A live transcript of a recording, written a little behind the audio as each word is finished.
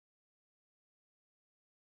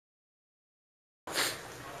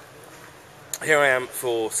Here I am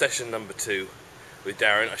for session number 2 with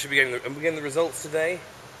Darren. I should be getting the results today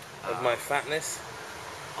of my fatness.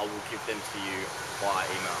 I will give them to you via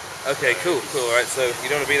email. Okay, cool. Alright, so you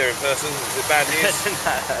don't want to be there in person? Is it bad news? No,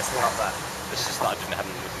 that's not that. It's just that I didn't have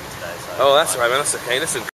them with me today. So oh, that's alright, man. That's okay.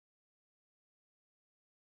 Listen.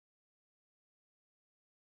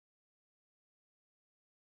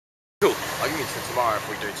 Cool. I'll give you to tomorrow if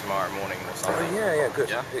we do tomorrow morning or something. Oh, yeah,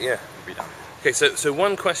 good. Yeah? We'll be done. Okay, so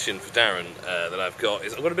one question for Darren that I've got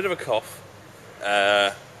is I've got a bit of a cough.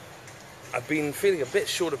 I've been feeling a bit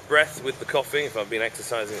short of breath with the coughing if I've been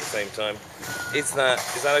exercising at the same time. Is that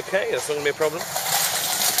okay? That's not going to be a problem?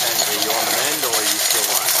 Depends, are you on the mend or are you still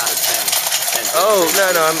like out of 10? Oh,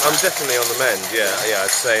 no, I'm definitely on the mend, yeah,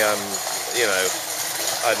 I'd say I'm,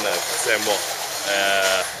 I don't know, I'd say I'm what?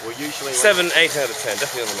 Well, usually 7, 8 out of 10,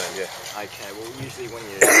 definitely on the mend, yeah. Okay, well, usually when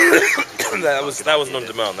you that wasn't on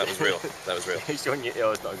demand, that was real, Usually when you're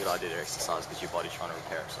ill, it's not a good idea to exercise because your body's trying to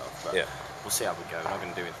repair itself, but yeah. We'll see how we go. We're not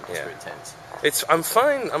going to do it too intense. I'm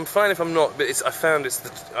fine if I'm not, but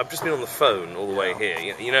I've just been on the phone all the way here.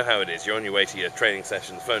 You know how it is, you're on your way to your training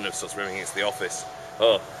session, the phone never stops ringing, it's the office.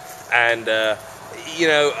 And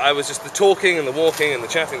I was just the talking and the walking and the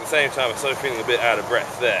chatting at the same time. I started feeling a bit out of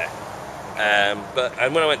breath there. And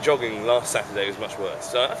when I went jogging last Saturday, it was much worse.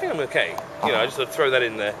 So I think I'm okay. I just sort of throw that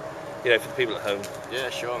in there, for the people at home. Yeah,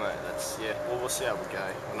 sure, mate. Well, we'll see how we go.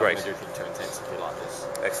 We're not going to do anything too intensively like this.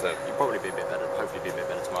 Excellent. You'll probably be a bit better. Hopefully, be a bit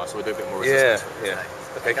better tomorrow. So we'll do a bit more resistance. Yeah.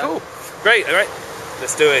 Okay, cool. Great. All right,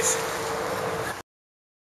 let's do it.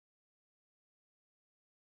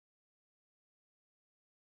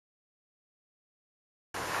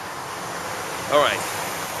 Alright,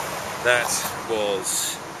 that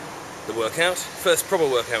was the workout. First proper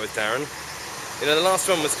workout with Darren. The last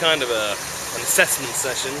one was kind of an assessment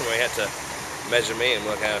session where he had to measure me and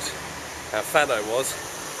work out how fat I was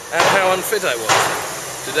and how unfit I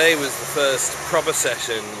was. Today was the first proper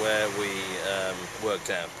session where we worked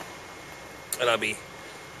out. And I'll be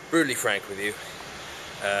brutally frank with you.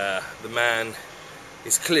 The man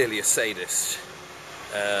is clearly a sadist.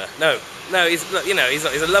 No, he's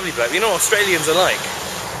a lovely bloke. You know what Australians are like.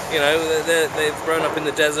 They've grown up in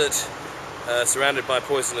the desert, surrounded by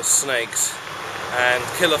poisonous snakes and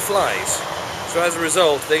killer flies. So as a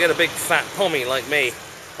result, they get a big fat pommy like me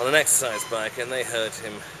on an exercise bike, and they hurt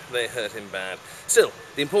him. They hurt him bad. Still,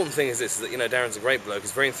 the important thing is this: is that Darren's a great bloke.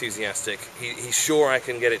 He's very enthusiastic. He's sure I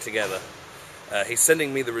can get it together. He's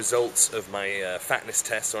sending me the results of my fatness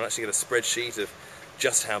test, so I'll actually get a spreadsheet of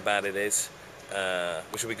just how bad it is.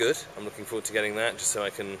 Which will be good. I'm looking forward to getting that, just so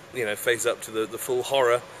I can, face up to the full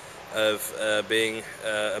horror of being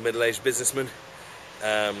a middle-aged businessman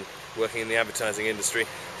working in the advertising industry.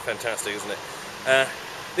 Fantastic, isn't it?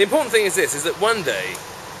 The important thing is this: is that one day,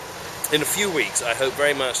 in a few weeks, I hope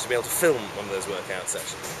very much to be able to film one of those workout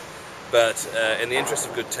sessions. But in the interest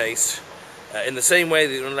of good taste, in the same way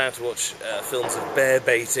that you're not allowed to watch films of bear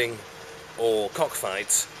baiting or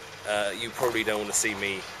cockfights, you probably don't want to see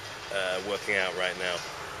me working out right now.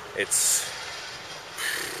 It's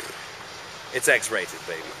X-rated,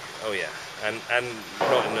 baby. Oh yeah, and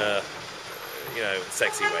not in a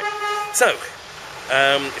sexy way. So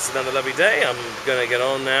it's another lovely day. I'm gonna get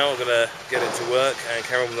on now. I'm gonna get into work and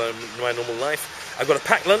carry on with my normal life. I've got a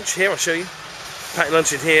packed lunch here. I'll show you. Packed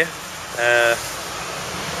lunch in here,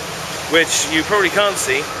 which you probably can't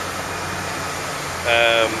see.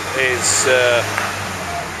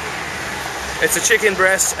 It's a chicken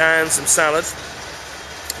breast and some salad.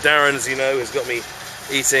 Darren, as you know, has got me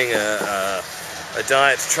eating a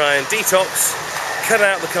diet to try and detox, cut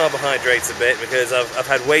out the carbohydrates a bit, because I've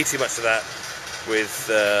had way too much of that with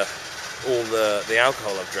all the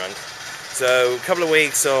alcohol I've drunk. So a couple of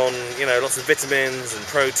weeks on, lots of vitamins and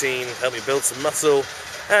protein, help me build some muscle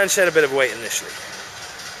and shed a bit of weight initially.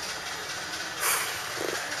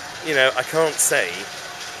 I can't say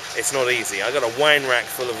it's not easy. I got a wine rack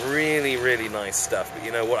full of really, really nice stuff, but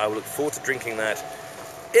you know what? I will look forward to drinking that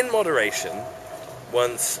in moderation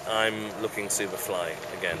once I'm looking super fly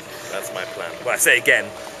again. That's my plan. Well, I say again,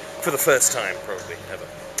 for the first time, probably, ever.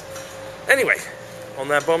 Anyway, on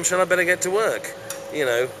that bombshell, I better get to work.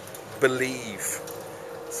 Believe.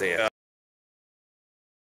 See ya.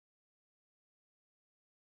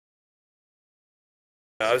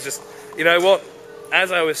 I was just, what?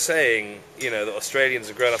 As I was saying, that Australians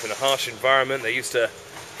have grown up in a harsh environment. They used to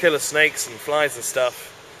killer snakes and flies and stuff.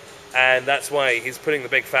 And that's why he's putting the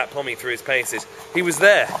big fat pommy through his paces. He was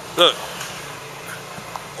there. Look.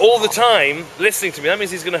 All the time, listening to me. That means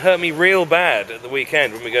he's going to hurt me real bad at the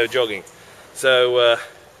weekend when we go jogging. So,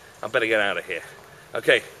 I better get out of here.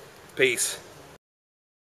 Okay. Peace.